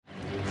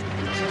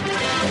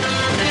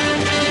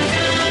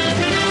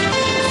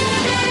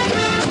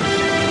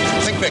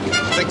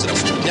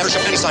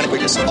sign of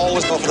weakness.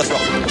 Always go for the throat.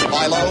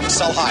 Buy low,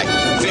 sell high.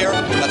 Fear,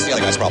 that's the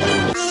other guy's problem.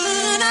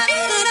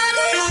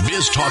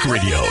 Biz Talk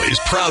Radio is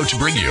proud to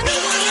bring you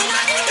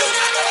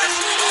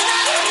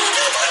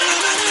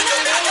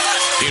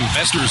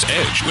Investor's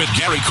Edge with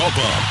Gary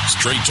Kaltbaum.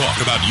 Straight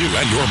talk about you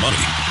and your money.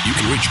 You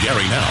can reach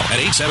Gary now at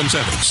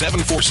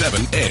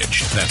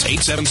 877-747-EDGE. That's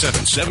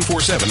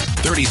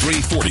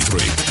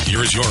 877-747-3343.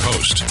 Here is your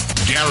host,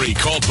 Gary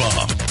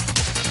Kaltbaum.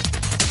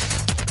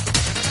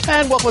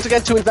 And welcome once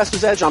again to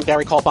Investor's Edge. I'm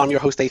Gary Kaltbaum, your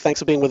host. Thanks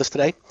for being with us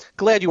today.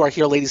 Glad you are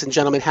here, ladies and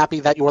gentlemen.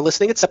 Happy that you are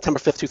listening. It's September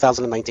 5th,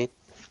 2019.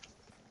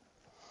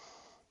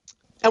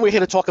 And we're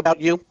here to talk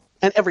about you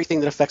and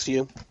everything that affects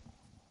you.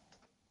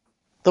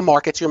 The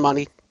markets, your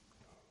money,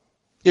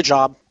 your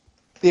job,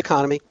 the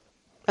economy,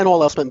 and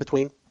all else in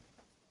between.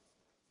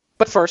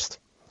 But first,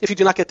 if you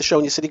do not get the show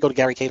in your city, go to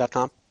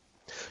GaryK.com.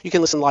 You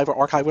can listen live or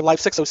archive. We're live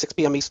 6:06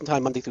 p.m. Eastern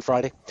Time, Monday through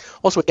Friday.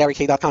 Also at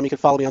GaryK.com, you can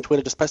follow me on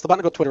Twitter. Just press the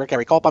button. Go to Twitter at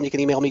Gary Kaltbaum. You can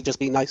email me. Just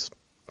be nice.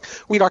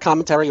 Read our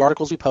commentary,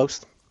 articles we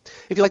post.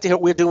 If you like to hear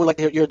what we're doing, like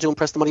to hear what you're doing,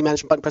 press the money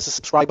management button, press the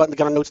subscribe button to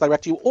get our notes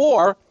direct to you,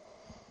 or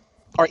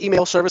our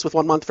email service with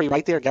 1 month free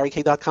right there,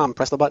 GaryK.com.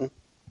 Press the button.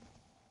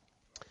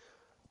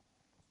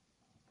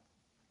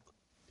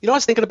 You know what I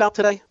was thinking about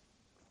today?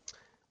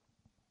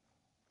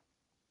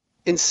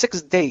 In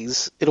 6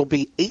 days, it'll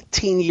be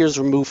 18 years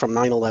removed from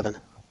 9/11.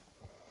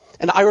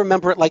 And I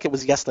remember it like it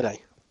was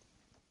yesterday.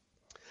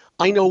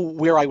 I know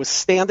where I was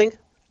standing.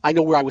 I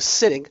know where I was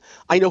sitting.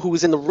 I know who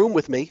was in the room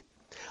with me.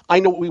 I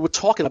know what we were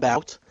talking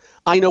about.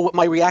 I know what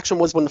my reaction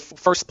was when the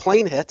first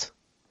plane hit.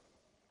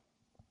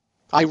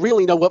 I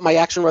really know what my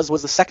action was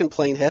the second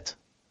plane hit.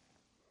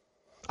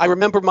 I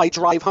remember my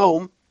drive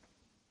home.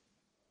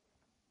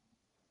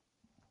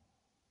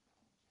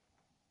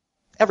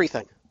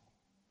 Everything.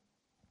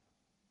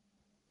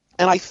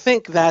 And I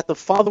think that the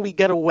farther we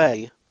get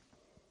away,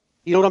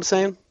 you know what I'm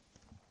saying?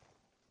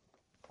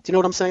 Do you know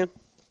what I'm saying?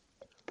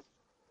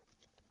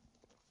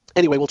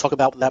 Anyway, we'll talk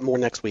about that more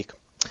next week.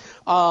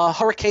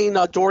 Hurricane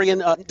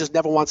Dorian just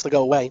never wants to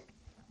go away.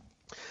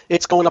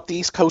 It's going up the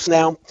East Coast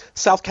now.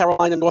 South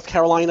Carolina, North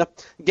Carolina,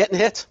 getting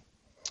hit.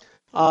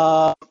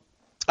 I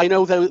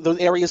know those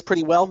areas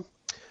pretty well.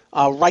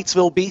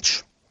 Wrightsville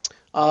Beach,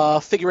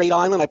 Figure 8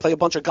 Island. I played a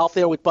bunch of golf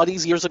there with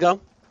buddies years ago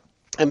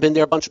and been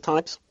there a bunch of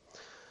times.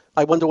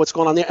 I wonder what's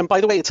going on there. And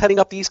by the way, it's heading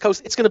up the East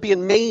Coast. It's going to be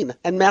in Maine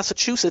and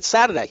Massachusetts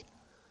Saturday.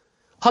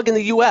 Hugging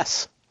the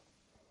U.S.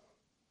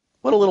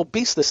 What a little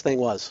beast this thing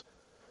was.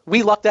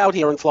 We lucked out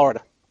here in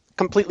Florida.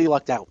 Completely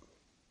lucked out.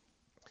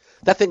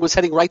 That thing was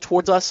heading right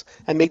towards us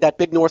and made that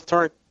big north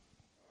turn.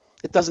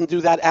 It doesn't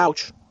do that.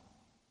 Ouch.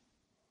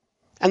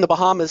 And the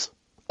Bahamas,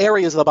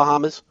 areas of the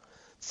Bahamas,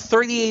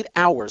 38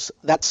 hours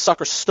that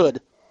sucker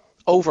stood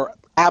over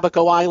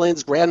Abaco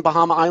Islands, Grand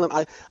Bahama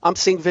Island. I'm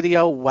seeing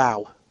video.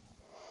 Wow.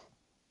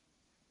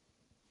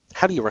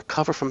 How do you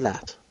recover from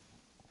that?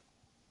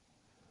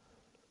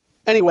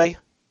 Anyway,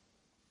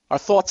 our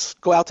thoughts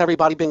go out to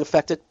everybody being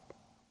affected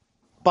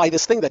by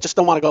this thing that just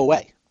don't want to go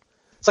away.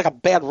 It's like a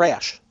bad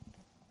rash.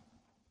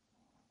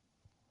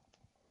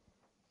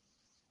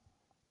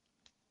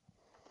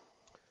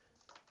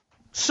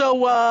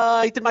 So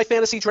I did my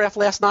fantasy draft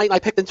last night, and I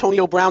picked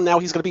Antonio Brown. Now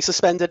he's going to be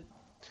suspended.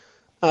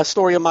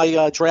 Story of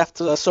my draft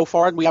so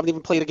far, and we haven't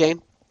even played a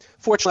game.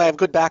 Fortunately, I have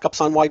good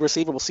backups on wide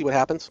receiver. We'll see what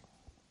happens.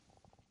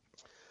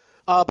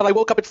 But I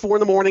woke up at 4 in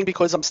the morning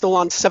because I'm still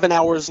on 7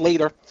 hours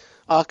later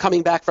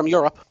coming back from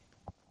Europe.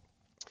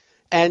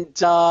 And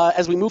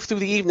as we move through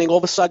the evening, all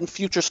of a sudden,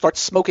 futures start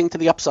smoking to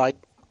the upside.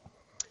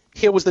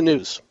 Here was the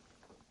news.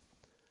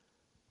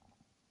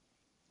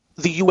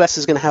 The U.S.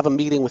 is going to have a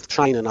meeting with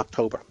China in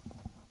October.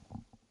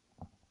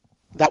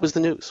 That was the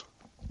news.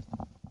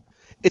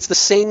 It's the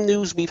same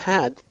news we've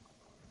had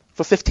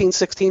for 15,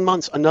 16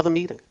 months. Another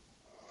meeting.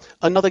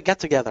 Another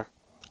get-together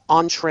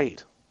on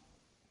trade.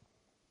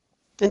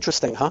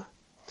 Interesting, huh?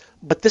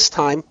 But this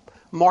time,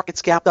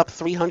 markets gapped up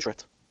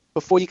 300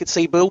 before you could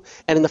say boo,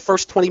 and in the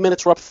first 20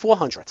 minutes we're up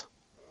 400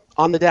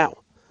 on the Dow,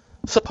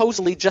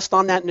 supposedly just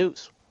on that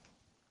news.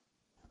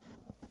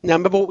 Now,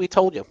 remember what we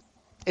told you.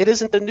 It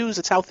isn't the news,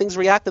 it's how things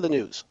react to the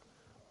news.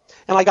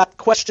 And I got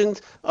question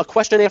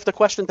after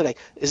question today.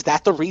 Is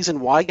that the reason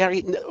why,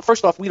 Gary?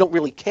 First off, we don't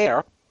really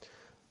care.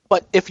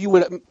 But if you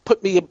would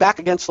put me back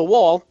against the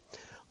wall,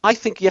 I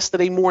think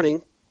yesterday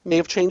morning may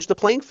have changed the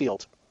playing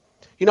field.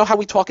 You know how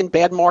we talk in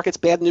bad markets,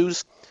 bad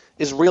news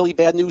is really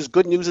bad news,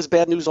 good news is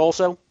bad news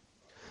also?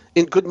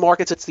 In good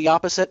markets, it's the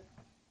opposite.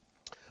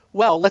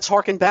 Well, let's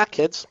harken back,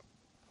 kids.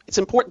 It's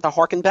important to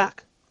harken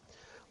back.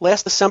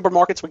 Last December,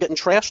 markets were getting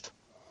trashed.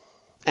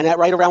 And at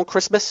right around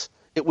Christmas,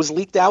 it was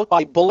leaked out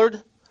by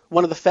Bullard,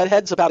 one of the Fed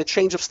heads, about a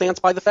change of stance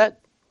by the Fed.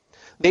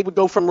 They would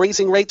go from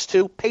raising rates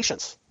to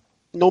patience.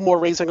 No more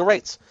raising of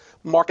rates.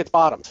 Market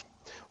bottomed.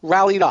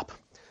 Rallied up.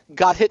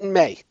 Got hit in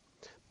May.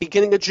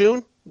 Beginning of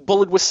June,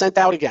 Bullard was sent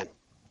out again.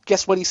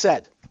 Guess what he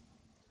said?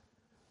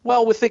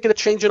 Well, we're thinking of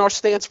changing our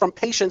stance from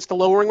patience to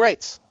lowering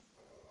rates.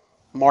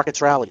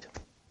 Markets rallied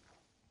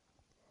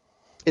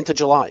into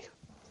July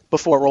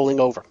before rolling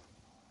over.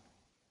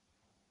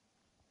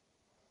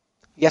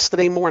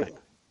 Yesterday morning,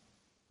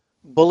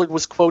 Bullard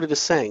was quoted as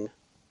saying,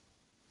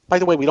 by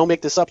the way, we don't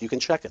make this up, you can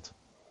check it,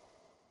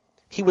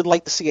 he would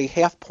like to see a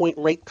half-point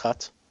rate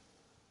cut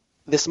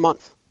this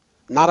month,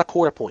 not a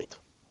quarter point.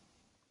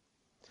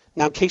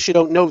 Now, in case you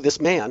don't know, this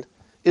man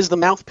is the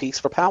mouthpiece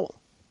for Powell.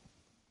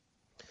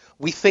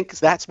 We think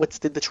that's what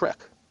did the trick.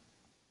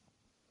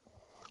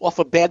 Off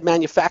of bad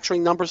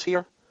manufacturing numbers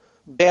here,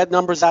 bad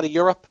numbers out of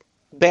Europe,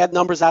 bad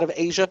numbers out of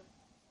Asia,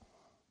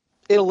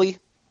 Italy,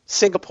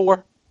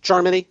 Singapore,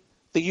 Germany,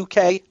 the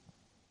UK.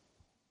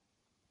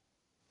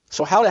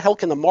 So how the hell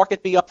can the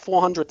market be up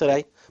 400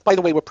 today? By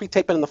the way, we're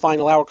pre-taping in the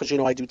final hour because you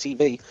know I do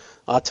TV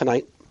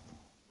tonight.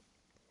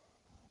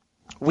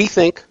 We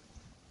think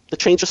the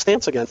change of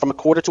stance again from a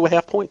quarter to a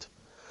half point,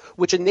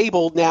 which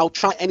enabled now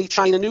any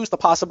China news to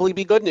possibly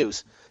be good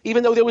news,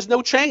 even though there was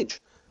no change.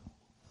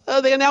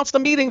 They announced a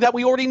meeting that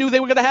we already knew they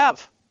were going to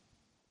have.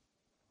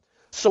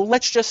 So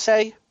let's just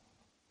say,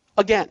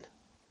 again,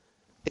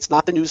 it's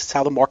not the news, it's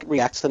how the market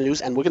reacts to the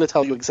news, and we're going to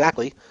tell you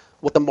exactly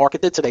what the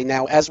market did today.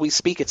 Now, as we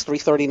speak, it's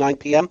 3:39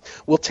 p.m.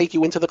 We'll take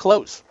you into the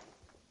close.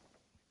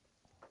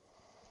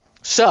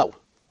 So,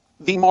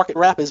 the market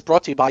wrap is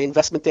brought to you by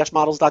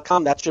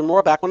investment-models.com. That's Jim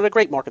Rohrbach, one of the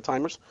great market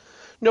timers.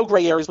 No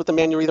gray areas with the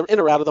man. You're either in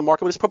or out of the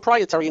market with his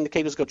proprietary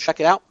indicators. Go check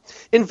it out.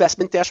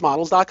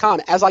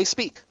 Investment-models.com. As I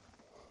speak,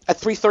 at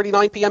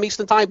 3:39 p.m.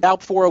 Eastern Time, Dow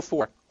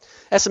 404.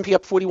 S&P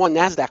up 41,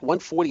 NASDAQ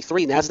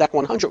 143, NASDAQ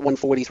 100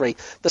 143.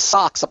 The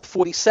SOX up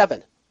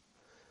 47.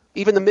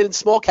 Even the mid and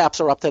small caps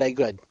are up today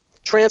good.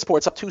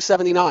 Transport's up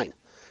 279.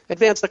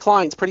 Advanced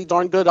declines pretty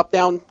darn good, up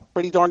down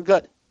pretty darn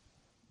good.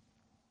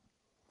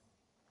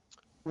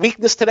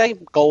 Weakness today,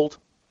 gold.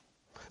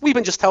 We've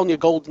been just telling you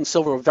gold and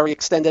silver are very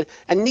extended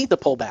and need to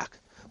pull back.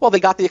 Well, they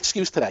got the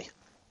excuse today.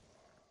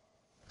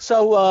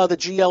 So the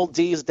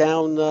GLD is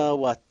down,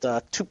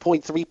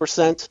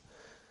 2.3%.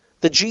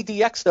 The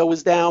GDX, though,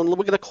 is down, we're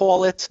going to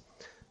call it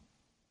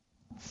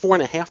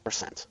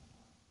 4.5%.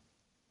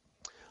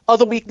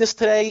 Other weakness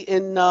today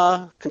in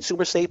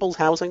consumer staples,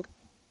 housing,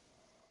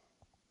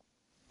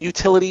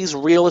 utilities,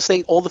 real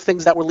estate, all the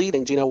things that were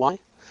leading. Do you know why?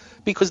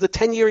 Because the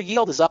 10-year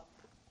yield is up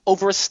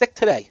over a stick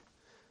today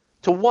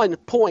to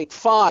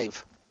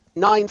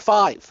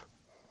 1.595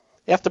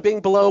 after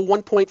being below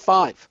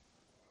 1.5.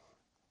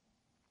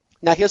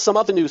 Now, here's some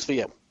other news for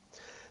you.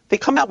 They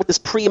come out with this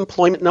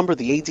pre-employment number,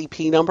 the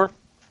ADP number,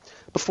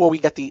 before we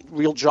get the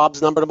real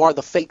jobs number tomorrow,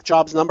 the fake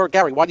jobs number.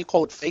 Gary, why do you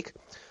call it fake?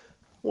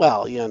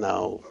 Well, you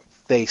know,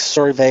 they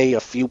survey a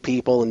few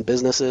people and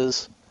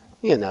businesses,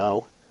 you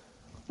know,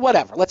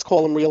 whatever. Let's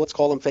call them real, let's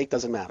call them fake,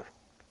 doesn't matter.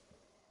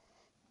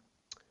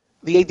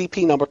 The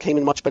ADP number came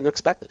in much better than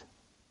expected.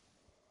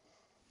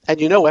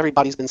 And you know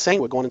everybody's been saying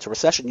we're going into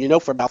recession. You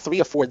know for about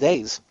 3 or 4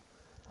 days,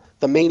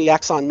 the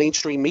maniacs on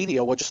mainstream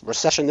media were just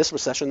recession this,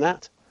 recession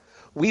that.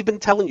 We've been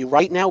telling you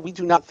right now we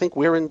do not think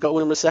we're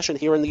going in recession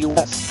here in the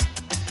U.S.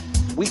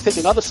 We think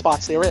in other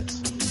spots there is.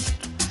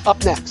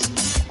 Up next,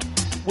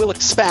 we'll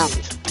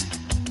expound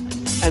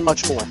and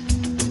much more.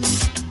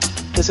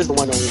 This is the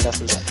one only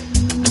Investors Edge.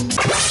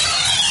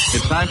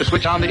 It's time to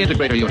switch on the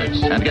integrator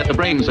units and get the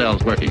brain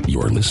cells working.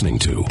 You're listening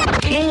to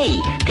Hey,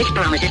 this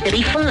promises to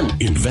be fun.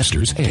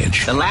 Investor's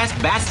Edge The last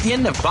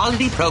bastion of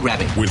quality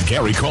programming. with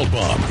Gary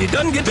Kaltbaum. It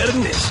doesn't get better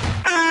than this.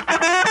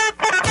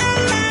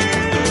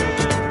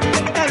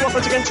 And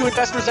welcome again to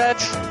Investor's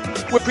Edge.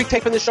 We're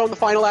pre-taping the show in the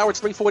final hour. It's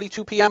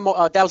 3:42 p.m.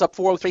 Dow's up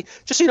 403.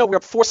 Just so you know, we're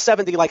up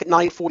 470 like at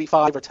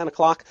 9:45 or 10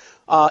 o'clock.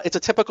 It's a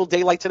typical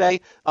day like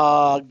today.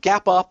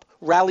 Gap up,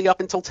 rally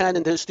up until 10,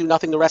 and just do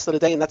nothing the rest of the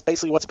day, and that's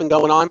basically what's been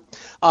going on.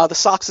 The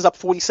SOX is up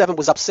 47,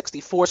 was up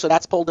 64, so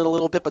that's pulled in a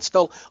little bit, but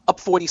still up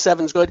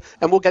 47 is good,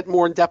 and we'll get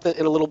more in depth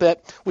in a little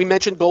bit. We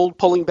mentioned gold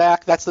pulling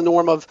back. That's the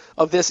norm of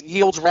this.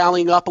 Yields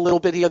rallying up a little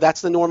bit here.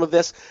 That's the norm of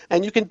this.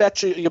 And you can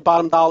bet your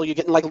bottom dollar you're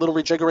getting like a little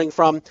rejiggering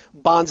from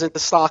bonds into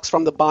stocks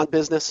from the bond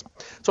business.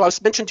 So I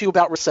was mentioning to you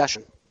about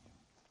recession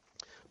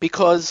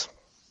because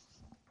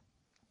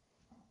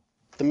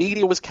the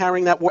media was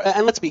carrying that word.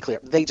 And let's be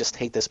clear, they just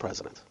hate this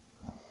president.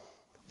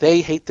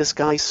 They hate this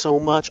guy so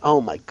much.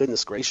 Oh, my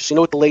goodness gracious. You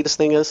know what the latest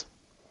thing is?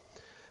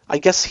 I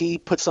guess he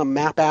put some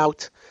map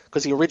out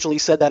because he originally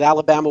said that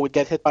Alabama would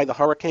get hit by the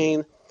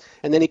hurricane.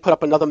 And then he put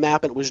up another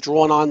map and it was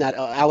drawn on that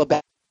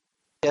Alabama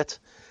hit.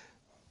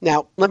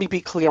 Now, let me be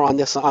clear on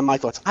this, on my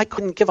thoughts. I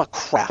couldn't give a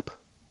crap.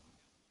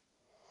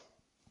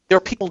 There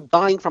are people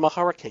dying from a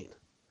hurricane.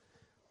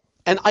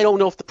 And I don't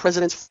know if the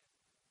president's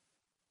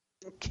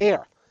didn't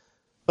care.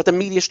 But the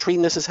media's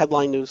treating this as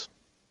headline news.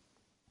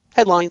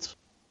 Headlines.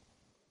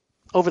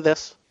 Over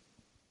this.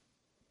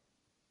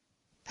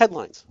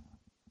 Headlines.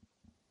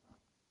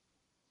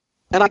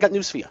 And I got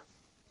news for you.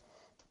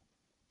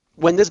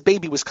 When this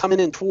baby was coming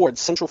in towards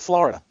Central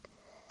Florida,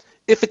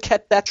 if it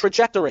kept that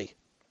trajectory,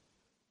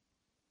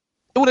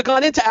 it would have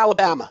gone into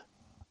Alabama.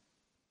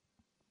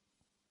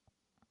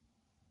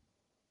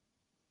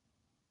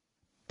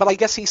 But I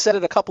guess he said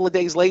it a couple of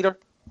days later.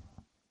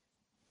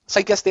 So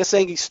I guess they're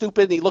saying he's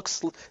stupid and he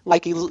looks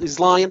like he's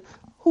lying.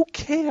 Who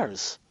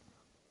cares?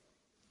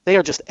 They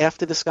are just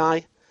after this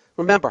guy.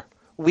 Remember,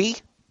 we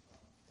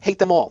hate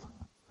them all.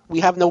 We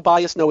have no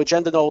bias, no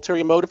agenda, no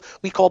ulterior motive.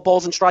 We call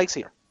balls and strikes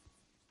here.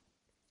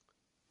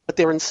 But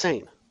they're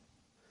insane.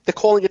 They're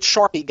calling it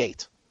Sharpie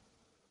Gate.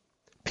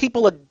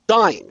 People are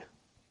dying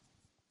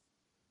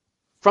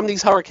from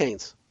these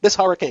hurricanes, this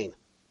hurricane.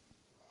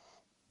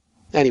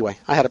 Anyway,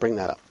 I had to bring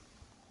that up.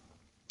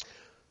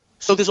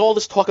 So there's all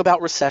this talk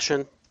about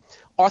recession.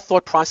 Our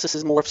thought process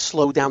is more of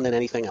slow down than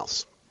anything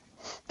else.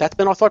 That's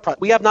been our thought process.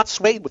 We have not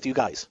swayed with you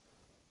guys.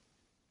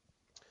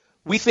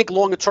 We think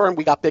longer term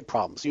we got big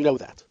problems. You know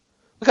that.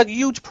 We've got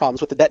huge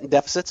problems with the debt and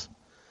deficits.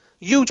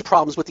 Huge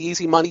problems with the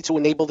easy money to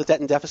enable the debt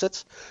and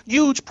deficits.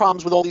 Huge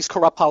problems with all these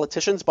corrupt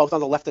politicians, both on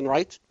the left and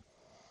right.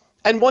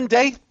 And one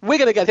day, we're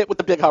going to get hit with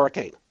the big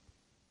hurricane.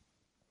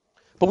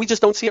 But we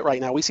just don't see it right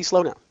now. We see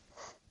slowdown.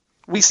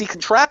 We see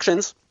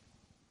contractions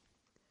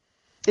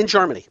in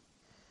Germany,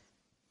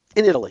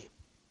 in Italy,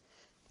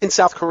 in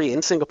South Korea,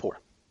 in Singapore,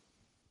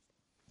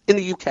 in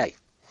the UK,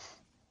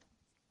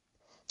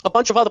 a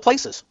bunch of other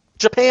places.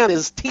 Japan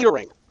is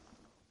teetering.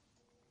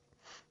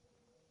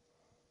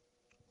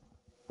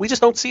 We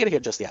just don't see it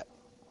here just yet.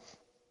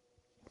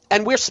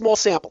 And we're small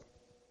sample.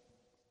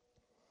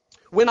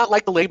 We're not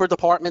like the Labor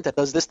Department that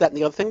does this, that, and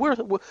the other thing.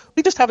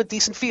 We just have a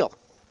decent feel.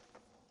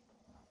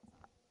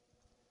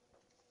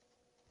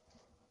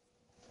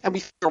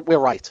 And we're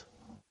right.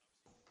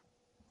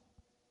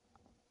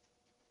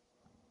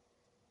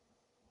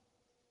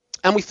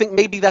 And we think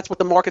maybe that's what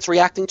the market's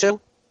reacting to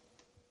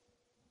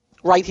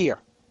right here.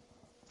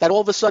 That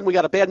all of a sudden we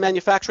got a bad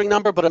manufacturing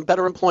number, but a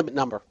better employment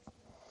number.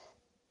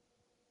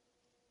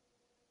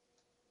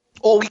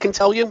 All we can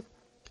tell you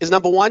is,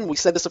 number one, we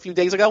said this a few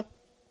days ago,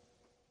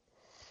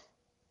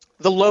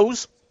 the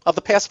lows of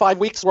the past 5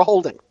 weeks were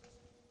holding.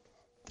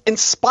 In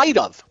spite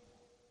of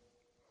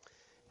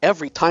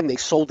every time they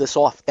sold this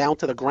off down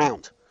to the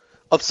ground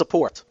of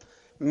support,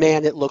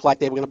 man, it looked like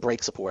they were going to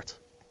break support.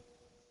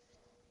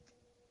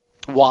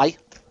 Why?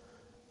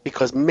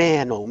 Because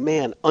man, oh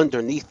man,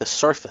 underneath the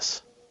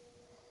surface.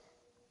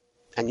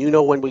 And you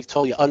know when we've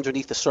told you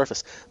underneath the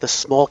surface, the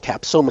small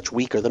cap so much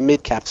weaker, the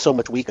mid cap so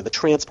much weaker, the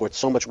transport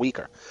so much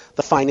weaker,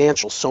 the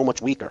financial so much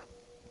weaker,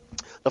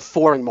 the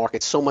foreign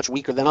market so much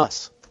weaker than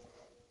us,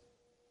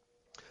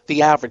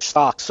 the average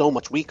stock so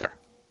much weaker.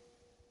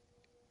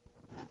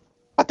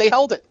 But they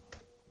held it.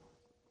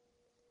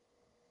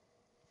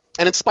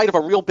 And in spite of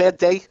a real bad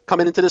day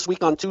coming into this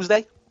week on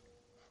Tuesday,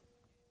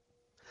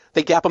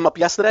 they gap them up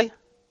yesterday,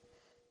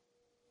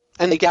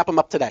 and they gap them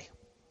up today.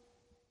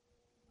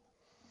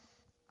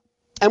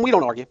 And we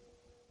don't argue.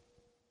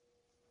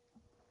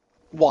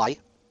 Why?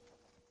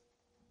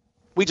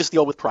 We just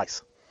deal with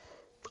price.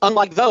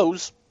 Unlike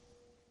those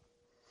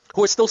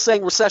who are still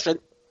saying recession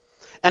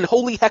and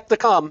holy heck to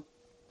come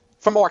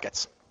for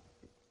markets.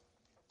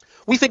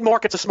 We think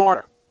markets are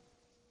smarter.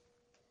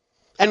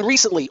 And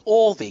recently,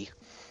 all the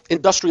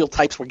industrial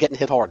types were getting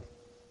hit hard.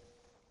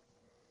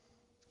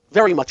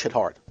 Very much hit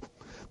hard.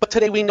 But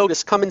today we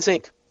notice Cummins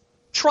Inc.,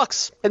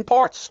 trucks and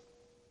parts.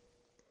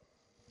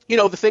 You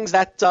know, the things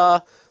that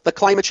the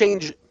climate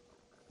change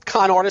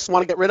con artists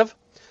want to get rid of.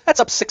 That's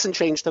up 6 and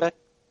change today.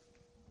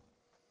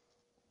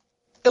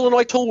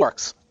 Illinois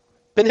Toolworks,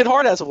 been hit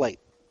hard as of late.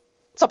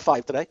 It's up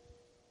 5 today.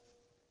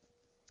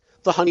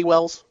 The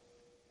Honeywells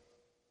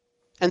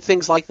and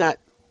things like that,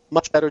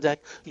 much better day.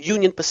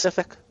 Union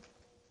Pacific,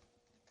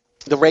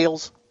 the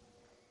rails.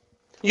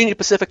 Union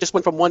Pacific just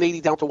went from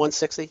 180 down to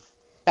 160.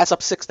 That's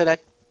up 6 today.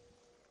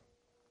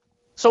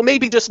 So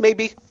maybe, just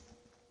maybe,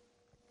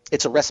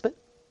 it's a respite,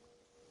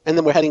 and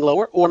then we're heading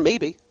lower, or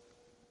maybe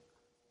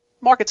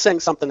market's saying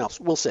something else.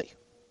 We'll see.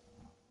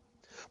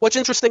 What's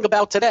interesting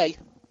about today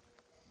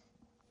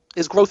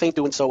is growth ain't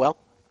doing so well,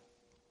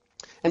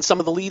 and some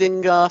of the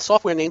leading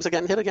software names are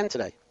getting hit again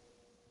today,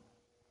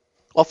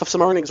 off of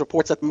some earnings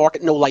reports that the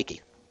market no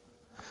likey.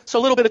 So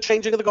a little bit of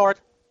changing of the guard,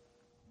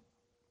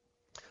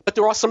 but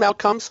there are some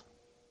outcomes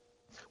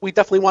we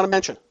definitely want to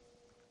mention.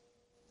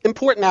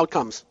 Important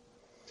outcomes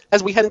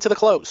as we head into the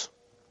close,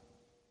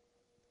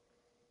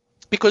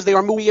 because they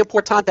are muy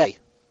importante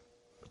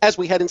as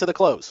we head into the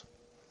close.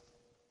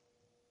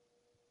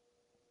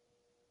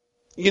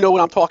 You know what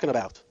I'm talking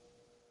about.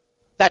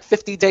 That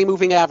 50-day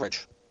moving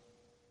average.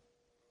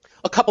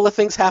 A couple of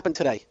things happened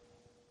today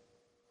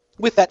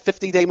with that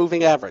 50-day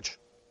moving average.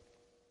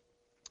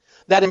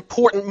 That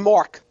important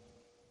mark,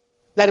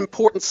 that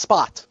important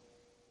spot.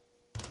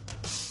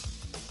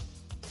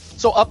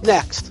 So up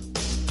next,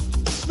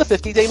 the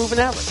 50-day moving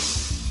average.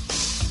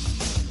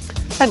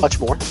 And much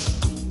more.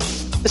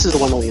 This is the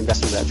one only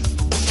Investor's Edge.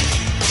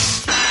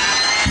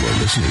 You're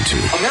listening to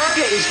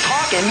America is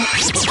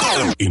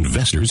talking.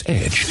 Investor's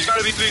Edge You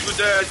gotta be pleased with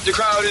that. The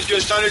crowd is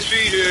just on its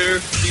feet here.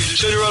 He's a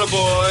Cinderella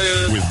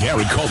boy. with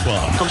Gary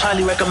Kaltbaum. Comes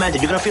highly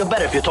recommended. You're gonna feel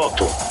better if you talk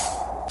to him.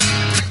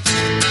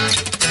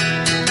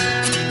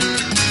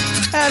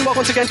 And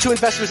welcome once again to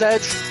Investor's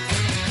Edge.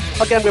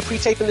 Again, we're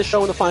pre-taping the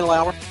show in the final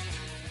hour.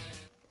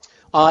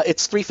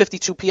 It's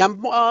 3:52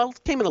 p.m.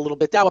 Came in a little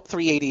bit. Dow up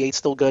 388,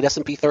 still good.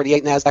 S&P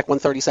 38, NASDAQ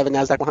 137,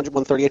 NASDAQ 100,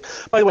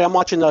 138. By the way, I'm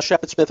watching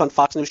Shepard Smith on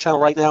Fox News Channel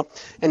right now,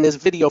 and there's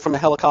video from a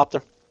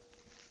helicopter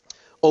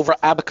over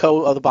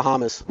Abaco of the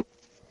Bahamas.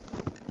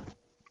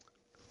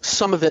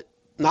 Some of it,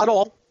 not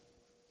all,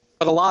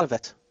 but a lot of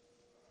it,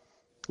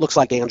 looks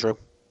like Andrew.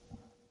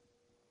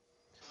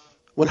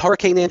 When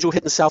Hurricane Andrew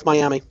hit in South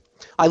Miami,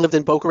 I lived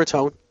in Boca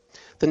Raton.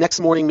 The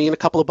next morning, me and a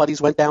couple of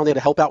buddies went down there to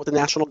help out with the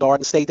National Guard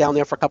and stayed down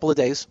there for a couple of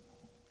days.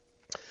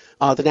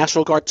 The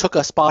National Guard took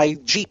us by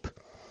Jeep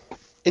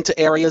into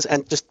areas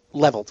and just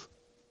leveled.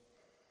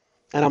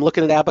 And I'm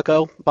looking at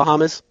Abaco,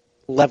 Bahamas,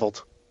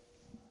 leveled.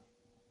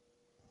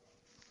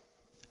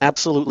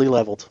 Absolutely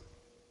leveled.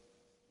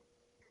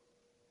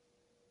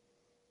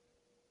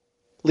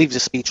 Leaves you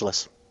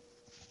speechless.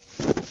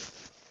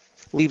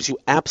 Leaves you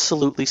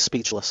absolutely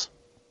speechless.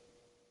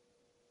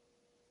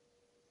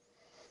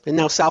 And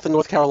now South and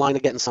North Carolina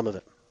getting some of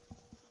it.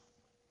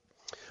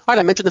 All right,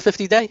 I mentioned the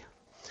 50-day.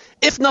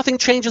 If nothing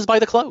changes by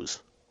the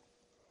close,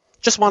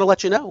 just want to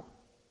let you know,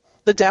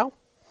 the Dow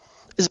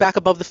is back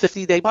above the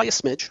 50-day by a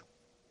smidge.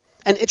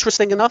 And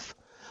interesting enough,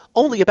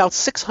 only about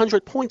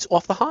 600 points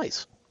off the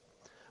highs.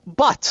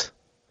 But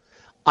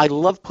I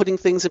love putting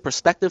things in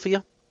perspective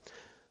here.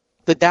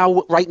 The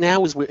Dow right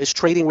now is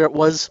trading where it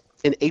was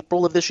in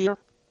April of this year,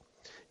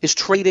 is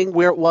trading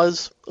where it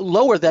was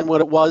lower than what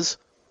it was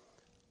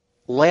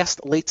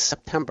last late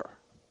September.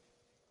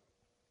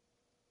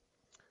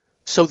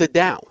 So the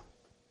Dow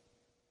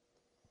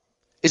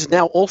is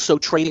now also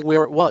trading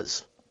where it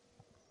was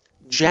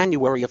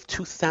January of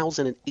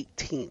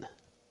 2018.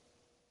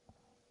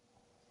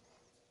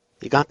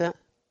 You got that?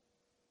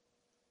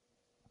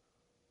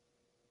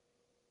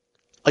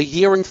 A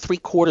year and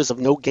 3/4 of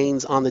no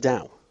gains on the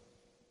Dow.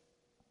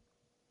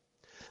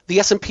 The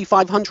S&P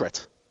 500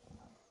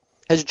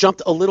 has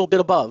jumped a little bit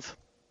above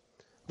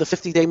the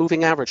 50-day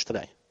moving average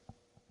today.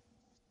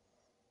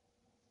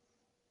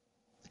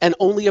 And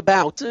only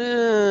about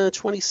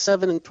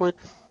 27 and 20,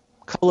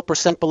 a couple of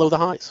percent below the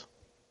highs.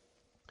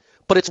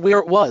 But it's where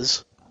it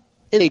was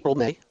in April,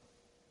 May.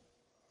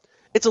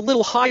 It's a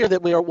little higher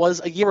than where it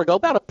was a year ago,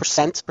 about a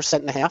percent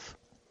and a half.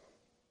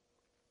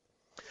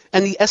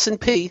 And the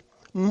S&P,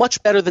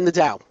 much better than the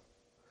Dow.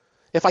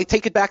 If I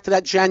take it back to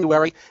that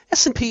January,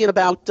 S&P in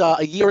about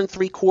a year and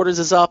 3/4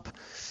 is up,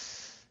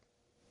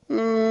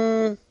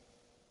 not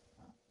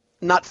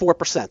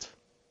 4%.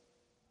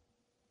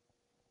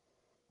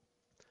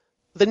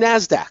 The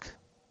NASDAQ,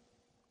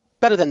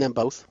 better than them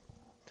both.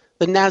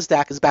 The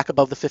NASDAQ is back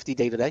above the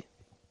 50-day today.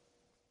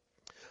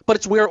 But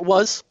it's where it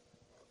was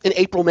in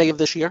April, May of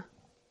this year.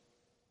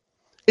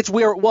 It's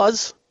where it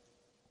was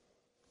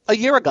a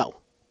year ago.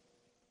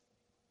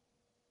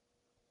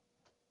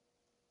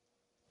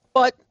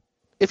 But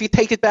if you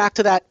take it back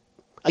to that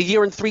a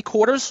year and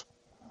 3/4,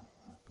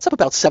 it's up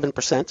about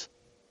 7%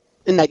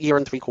 in that year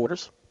and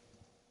 3/4.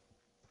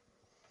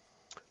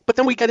 But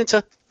then we get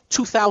into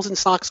 2,000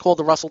 stocks called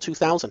the Russell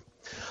 2000.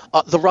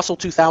 The Russell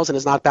 2000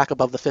 is not back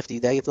above the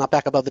 50-day. It's not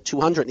back above the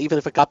 200. And even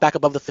if it got back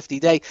above the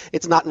 50-day,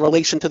 it's not in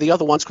relation to the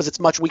other ones because it's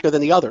much weaker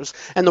than the others.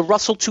 And the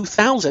Russell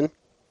 2000,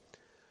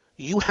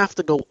 you have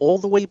to go all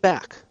the way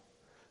back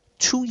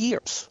 2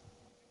 years.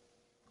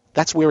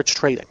 That's where it's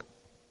trading.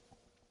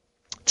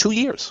 2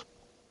 years.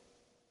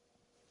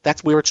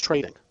 That's where it's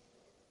trading.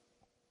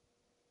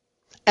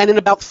 And in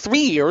about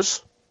 3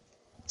 years,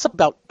 it's up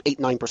about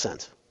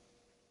 8-9%.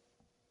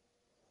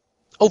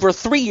 Over a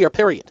 3-year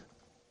period.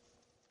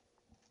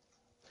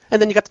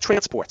 And then you got the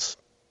transports.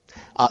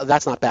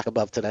 That's not back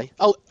above today.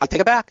 Oh, I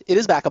take it back. It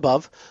is back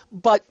above,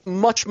 but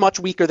much, much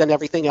weaker than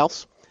everything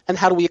else. And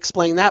how do we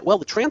explain that? Well,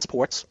 the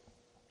transports,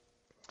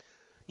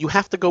 you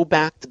have to go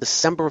back to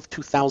December of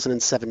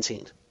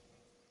 2017.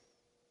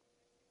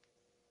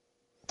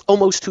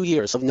 Almost 2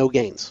 years of no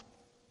gains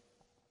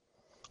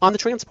on the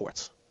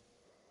transports.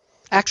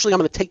 Actually, I'm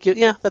going to take you,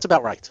 yeah, that's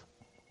about right.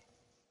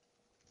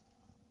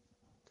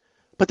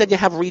 But then you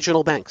have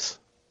regional banks.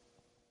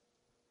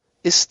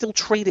 Is still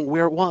trading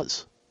where it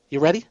was. You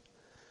ready?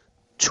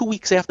 2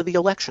 weeks after the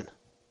election.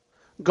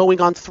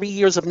 Going on 3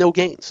 years of no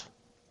gains.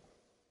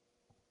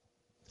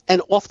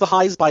 And off the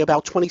highs by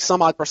about 20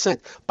 some odd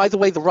percent. By the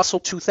way, the Russell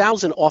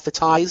 2000 off its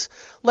highs,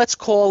 let's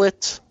call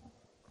it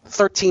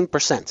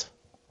 13%.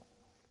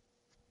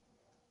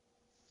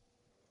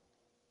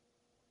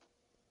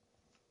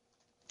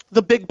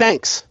 The big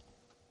banks,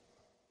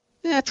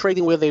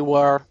 trading where they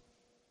were,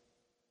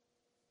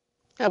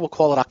 we'll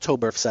call it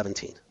October of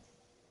 17.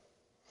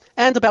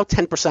 And about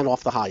 10%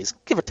 off the highs,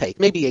 give or take,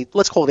 maybe 8,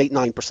 let's call it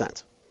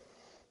 8-9%.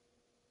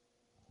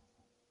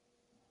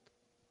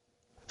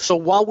 So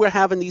while we're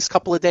having these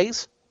couple of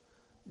days,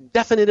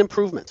 definite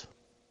improvement.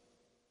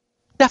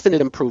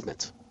 Definite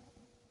improvement.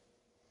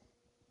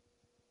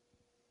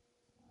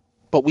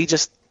 But we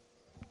just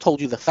told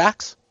you the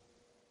facts,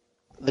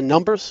 the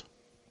numbers,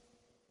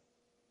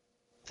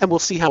 and we'll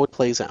see how it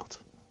plays out.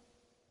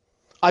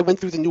 I went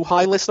through the new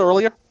high list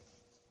earlier.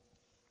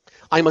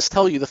 I must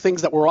tell you, the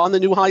things that were on the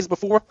new highs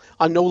before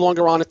are no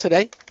longer on it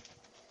today.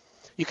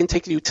 You can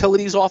take the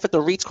utilities off at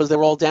the REITs because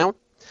they're all down,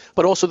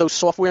 but also those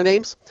software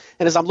names.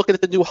 And as I'm looking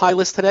at the new high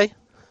list today,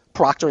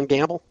 Procter &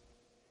 Gamble,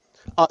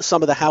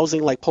 some of the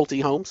housing like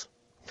Pulte Homes,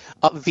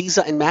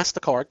 Visa and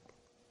MasterCard.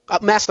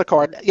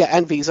 MasterCard,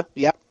 and Visa,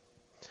 yep.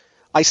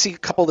 I see a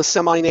couple of the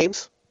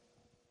semi-names.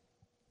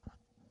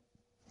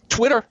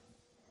 Twitter,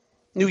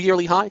 new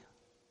yearly high.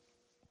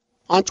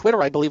 On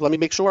Twitter, I believe. Let me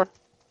make sure.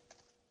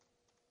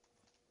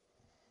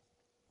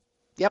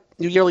 Yep,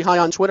 new yearly high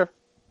on Twitter.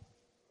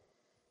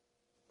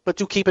 But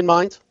do keep in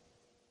mind,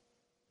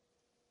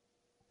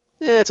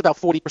 it's about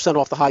 40%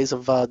 off the highs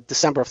of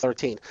December of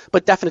 13.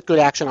 But definite good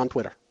action on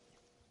Twitter.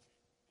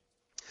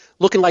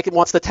 Looking like it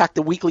wants to attack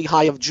the weekly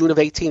high of June of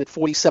 18 at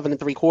 47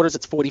 3/4.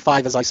 It's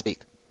 45 as I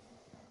speak.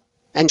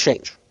 And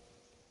change.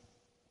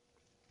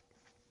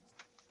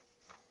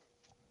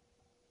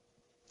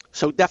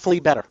 So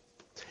definitely better.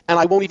 And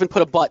I won't even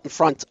put a but in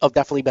front of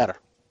definitely better.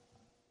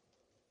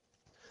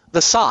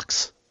 The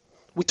SOX,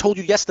 we told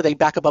you yesterday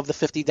back above the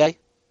 50-day.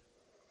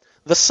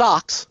 The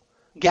SOX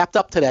gapped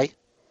up today.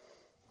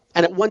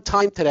 And at one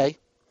time today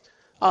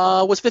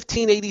was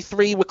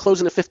 1583. We're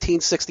closing at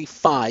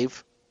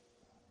 1565.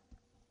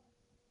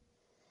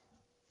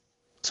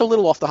 So a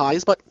little off the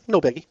highs, but no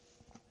biggie.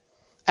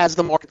 As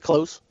the market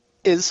close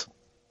is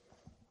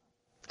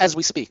as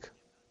we speak.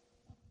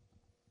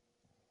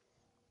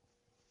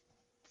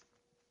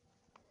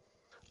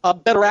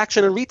 Better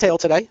action in retail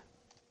today.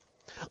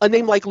 A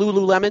name like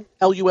Lululemon,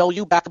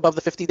 LULU, back above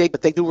the 50-day,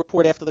 but they do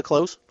report after the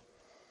close.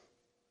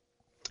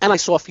 And I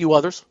saw a few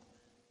others.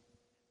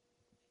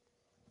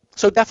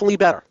 So definitely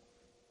better.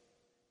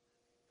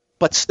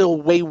 But still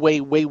way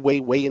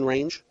in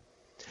range.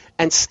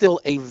 And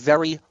still a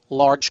very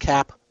large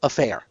cap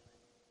affair.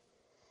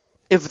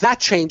 If that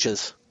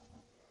changes,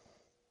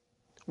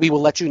 we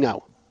will let you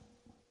know.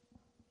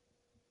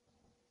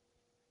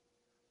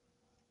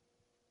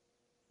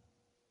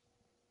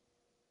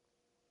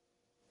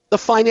 The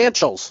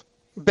financials,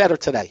 better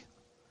today.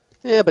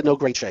 Yeah, but no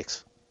great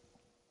shakes.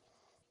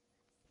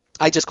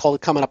 I just call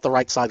it coming up the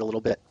right side a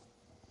little bit.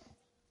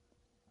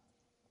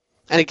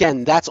 And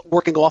again, that's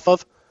working off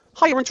of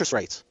higher interest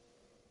rates.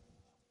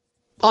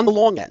 On the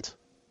long end.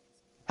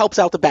 Helps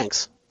out the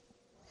banks.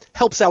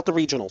 Helps out the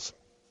regionals.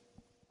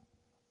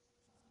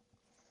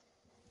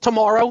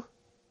 Tomorrow,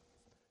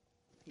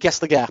 guess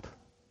the gap.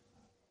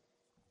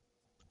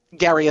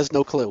 Gary has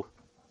no clue.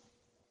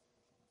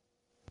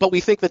 But we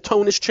think the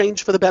tone has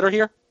changed for the better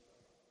here.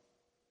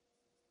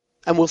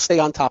 And we'll stay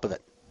on top of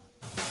it.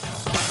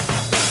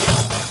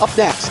 Up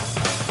next,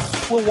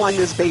 we'll wind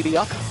this baby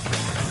up.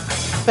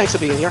 Thanks for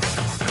being here.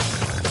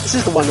 This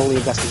is the one and only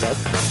Investor's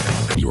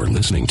Edge. You're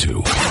listening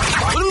to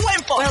What are we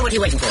waiting for? Well, what are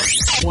you waiting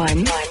for?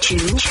 1, 2,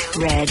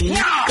 ready,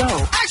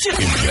 go. Action!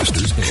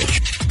 Investor's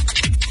Edge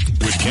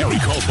with Gary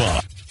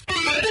Kaltbaum.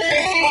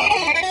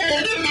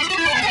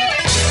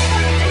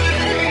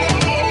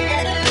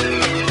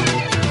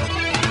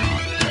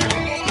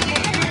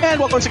 And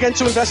welcome once again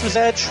to Investor's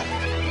Edge.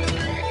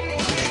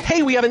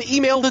 Hey, we have an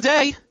email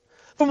today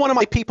from one of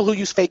my people who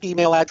use fake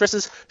email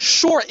addresses.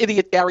 Sure,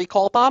 idiot Gary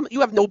Kaltbaum,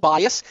 you have no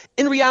bias.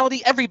 In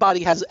reality,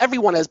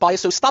 everyone has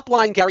bias, so stop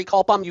lying, Gary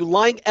Kaltbaum, you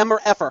lying emmer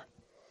effer.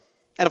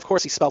 And of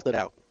course, he spelled it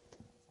out.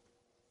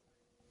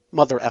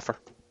 Mother effer.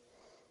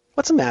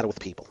 What's the matter with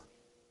people?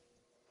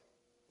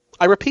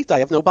 I repeat, I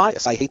have no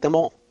bias. I hate them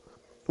all.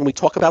 When we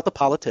talk about the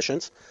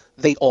politicians,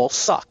 they all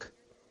suck.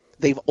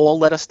 They've all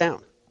let us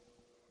down.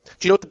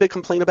 Do you know what the big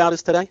complaint about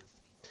is today?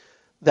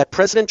 That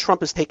President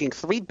Trump is taking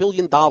 $3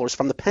 billion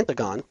from the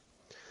Pentagon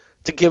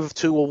to give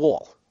to a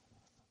wall.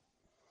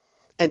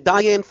 And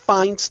Dianne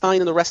Feinstein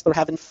and the rest are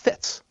having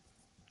fits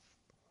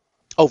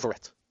over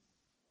it.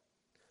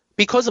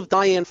 Because of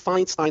Dianne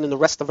Feinstein and the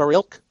rest of her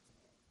ilk,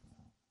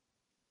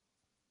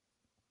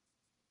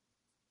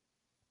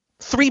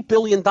 $3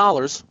 billion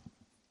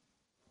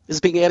is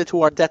being added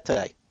to our debt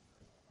today.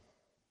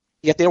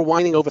 Yet they're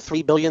whining over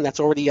 $3 billion that's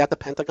already at the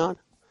Pentagon.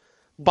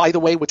 By the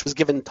way, which was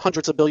given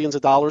hundreds of billions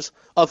of dollars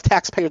of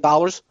taxpayer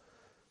dollars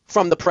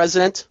from the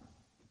president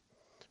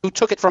who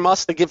took it from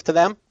us to give to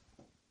them.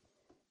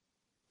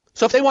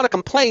 So if they want to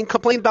complain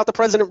about the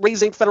president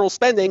raising federal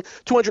spending,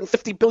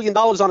 $250 billion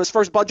on his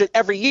first budget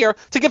every year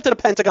to give to the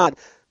Pentagon.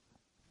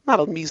 Not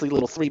a measly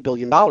little $3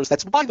 billion.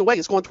 That's, by the way,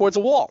 is going towards a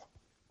wall.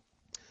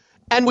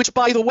 And which,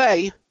 by the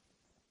way,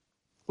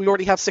 we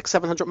already have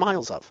 600-700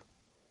 miles of.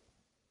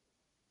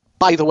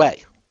 By the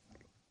way.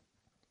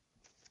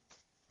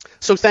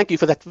 So thank you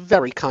for that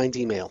very kind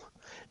email.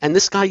 And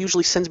this guy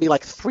usually sends me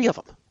like 3 of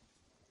them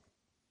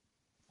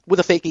with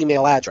a fake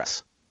email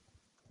address.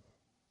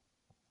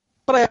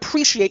 But I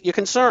appreciate your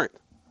concern.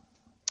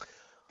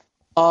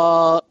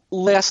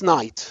 Last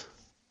night,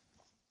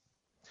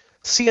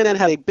 CNN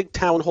had a big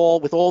town hall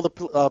with all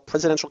the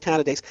presidential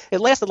candidates.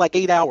 It lasted like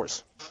 8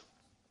 hours.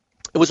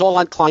 It was all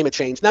on climate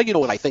change. Now you know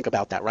what I think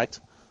about that, right?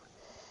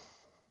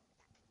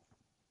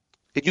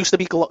 It used to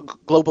be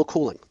global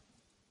cooling.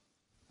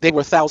 They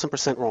were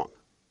 1,000% wrong.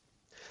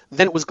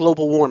 Then it was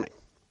global warming.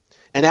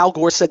 And Al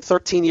Gore said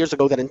 13 years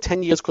ago that in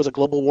 10 years because of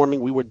global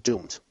warming, we were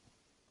doomed.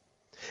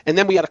 And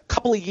then we had a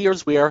couple of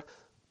years where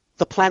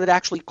the planet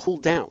actually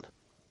cooled down.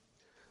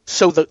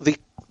 So the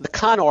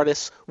con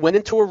artists went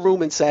into a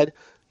room and said,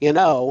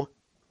 so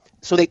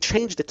they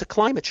changed it to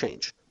climate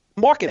change.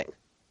 Marketing.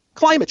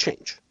 Climate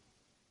change.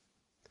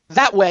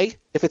 That way,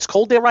 if it's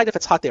cold, they're right. If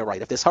it's hot, they're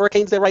right. If there's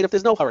hurricanes, they're right. If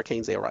there's no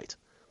hurricanes, they're right.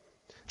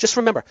 Just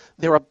remember,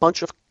 they're a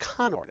bunch of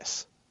con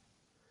artists.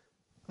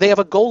 They have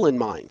a goal in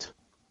mind.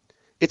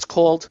 It's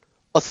called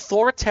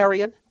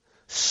authoritarian,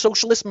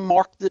 socialist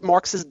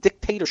Marxist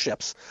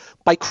dictatorships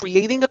by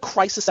creating a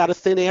crisis out of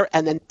thin air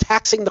and then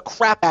taxing the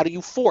crap out of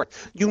you for it.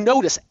 You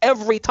notice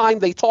every time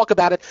they talk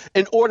about it,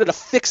 in order to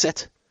fix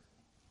it,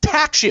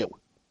 tax you.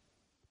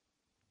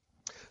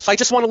 So I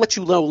just want to let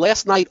you know,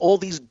 last night all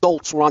these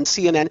dolts were on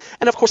CNN,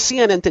 and of course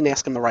CNN didn't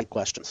ask them the right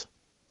questions.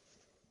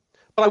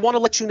 But I want to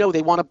let you know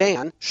they want to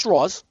ban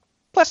straws,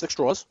 plastic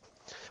straws.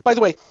 By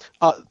the way,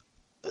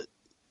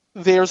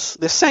 they're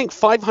saying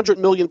 500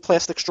 million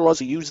plastic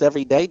straws are used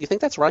every day. Do you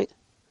think that's right?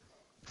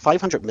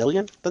 500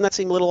 million? Doesn't that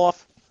seem a little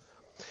off?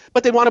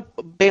 But they want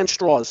to ban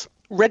straws,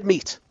 red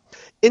meat,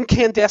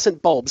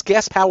 incandescent bulbs,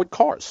 gas-powered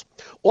cars,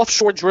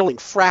 offshore drilling,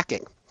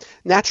 fracking,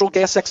 natural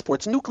gas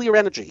exports, nuclear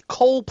energy,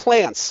 coal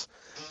plants,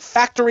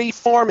 factory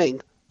farming,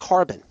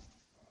 carbon.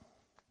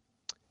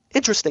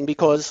 Interesting,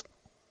 because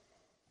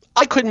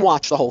I couldn't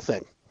watch the whole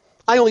thing.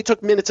 I only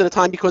took minutes at a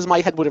time because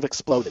my head would have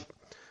exploded.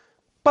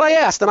 But I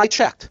asked and I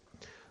checked.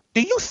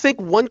 Do you think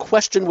one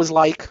question was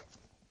like,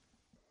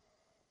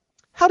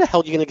 how the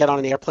hell are you going to get on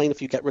an airplane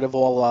if you get rid of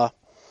all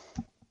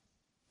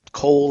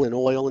coal and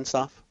oil and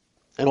stuff,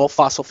 and all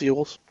fossil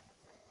fuels?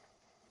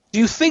 Do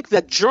you think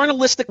that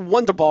journalistic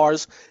wonder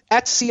bars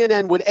at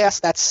CNN would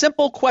ask that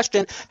simple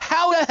question,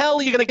 how the hell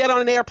are you going to get on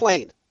an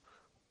airplane?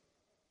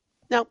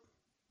 Now,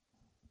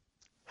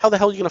 how the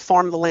hell are you going to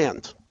farm the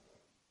land?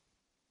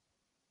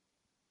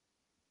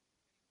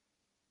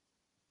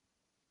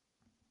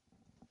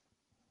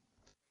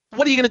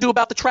 What are you going to do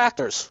about the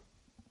tractors?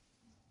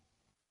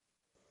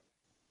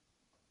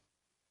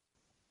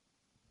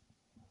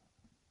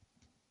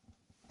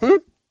 Do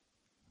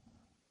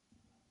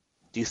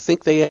you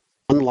think they are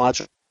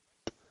unlogical,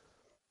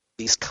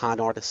 these con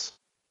artists?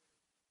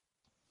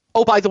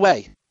 Oh, by the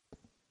way,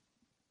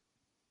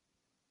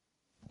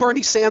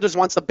 Bernie Sanders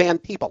wants to ban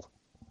people.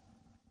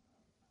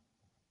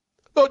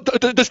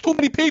 There's too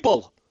many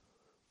people.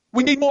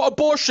 We need more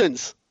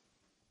abortions.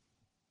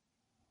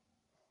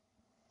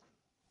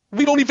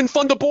 We don't even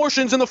fund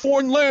abortions in the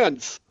foreign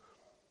lands.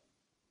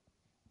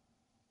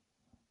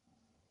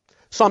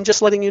 So I'm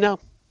just letting you know.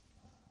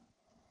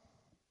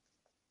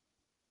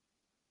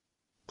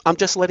 I'm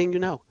just letting you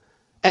know.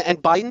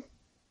 And Biden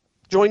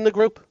joined the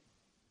group.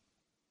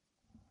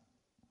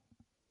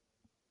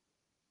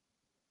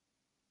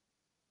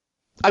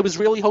 I was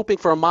really hoping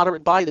for a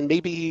moderate Biden.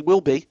 Maybe he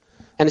will be,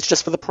 and it's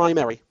just for the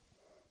primary.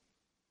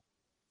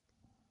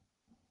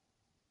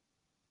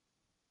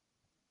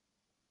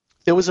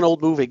 There was an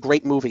old movie,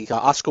 great movie,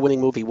 Oscar-winning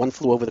movie, One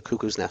Flew Over the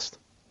Cuckoo's Nest.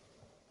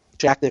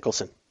 Jack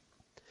Nicholson.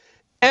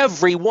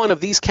 Every one of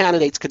these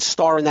candidates could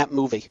star in that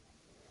movie.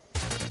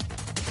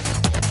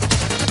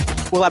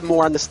 We'll have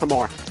more on this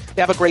tomorrow.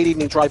 Have a great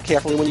evening. Drive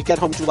carefully. When you get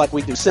home, do like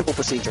we do. Simple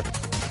procedure.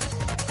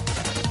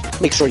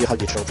 Make sure you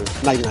hug your children.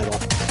 Night night all.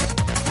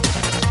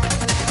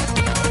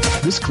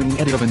 This clean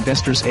edit of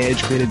Investor's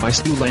Edge created by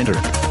Stoolander.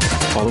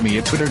 Follow me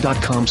at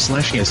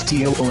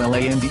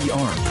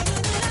twitter.com/STOOLANDER.